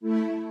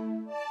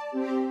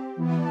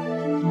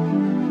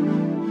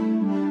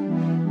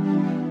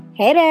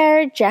Hey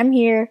there, Jem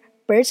here.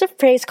 Birds of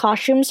Prey's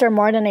costumes are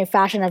more than a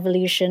fashion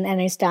evolution and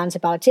a stance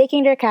about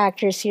taking their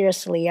characters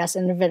seriously as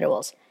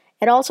individuals.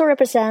 It also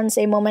represents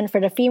a moment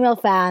for the female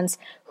fans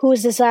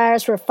whose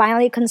desires were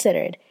finally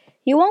considered.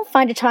 You won't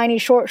find the tiny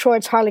short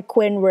shorts Harley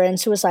Quinn wearing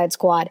Suicide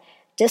Squad.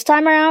 This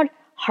time around,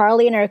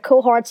 Harley and her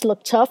cohorts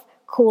look tough,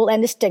 cool,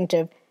 and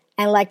distinctive,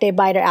 and like they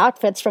buy their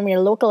outfits from your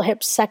local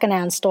hip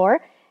secondhand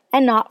store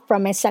and not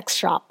from a sex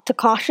shop. The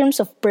costumes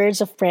of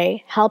Birds of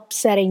Prey help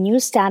set a new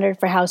standard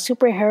for how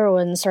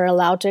superheroines are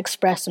allowed to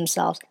express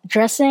themselves,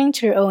 dressing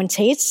to their own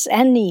tastes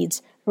and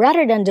needs,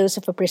 rather than those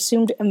of a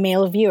presumed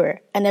male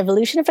viewer. An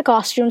evolution of the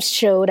costumes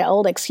show that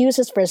old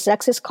excuses for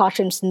sexist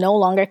costumes no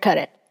longer cut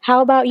it.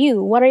 How about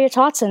you? What are your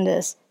thoughts on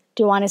this?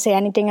 Do you want to say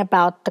anything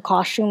about the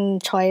costume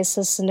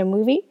choices in the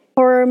movie?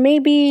 Or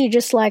maybe you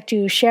just like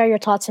to share your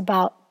thoughts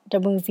about the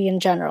movie in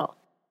general?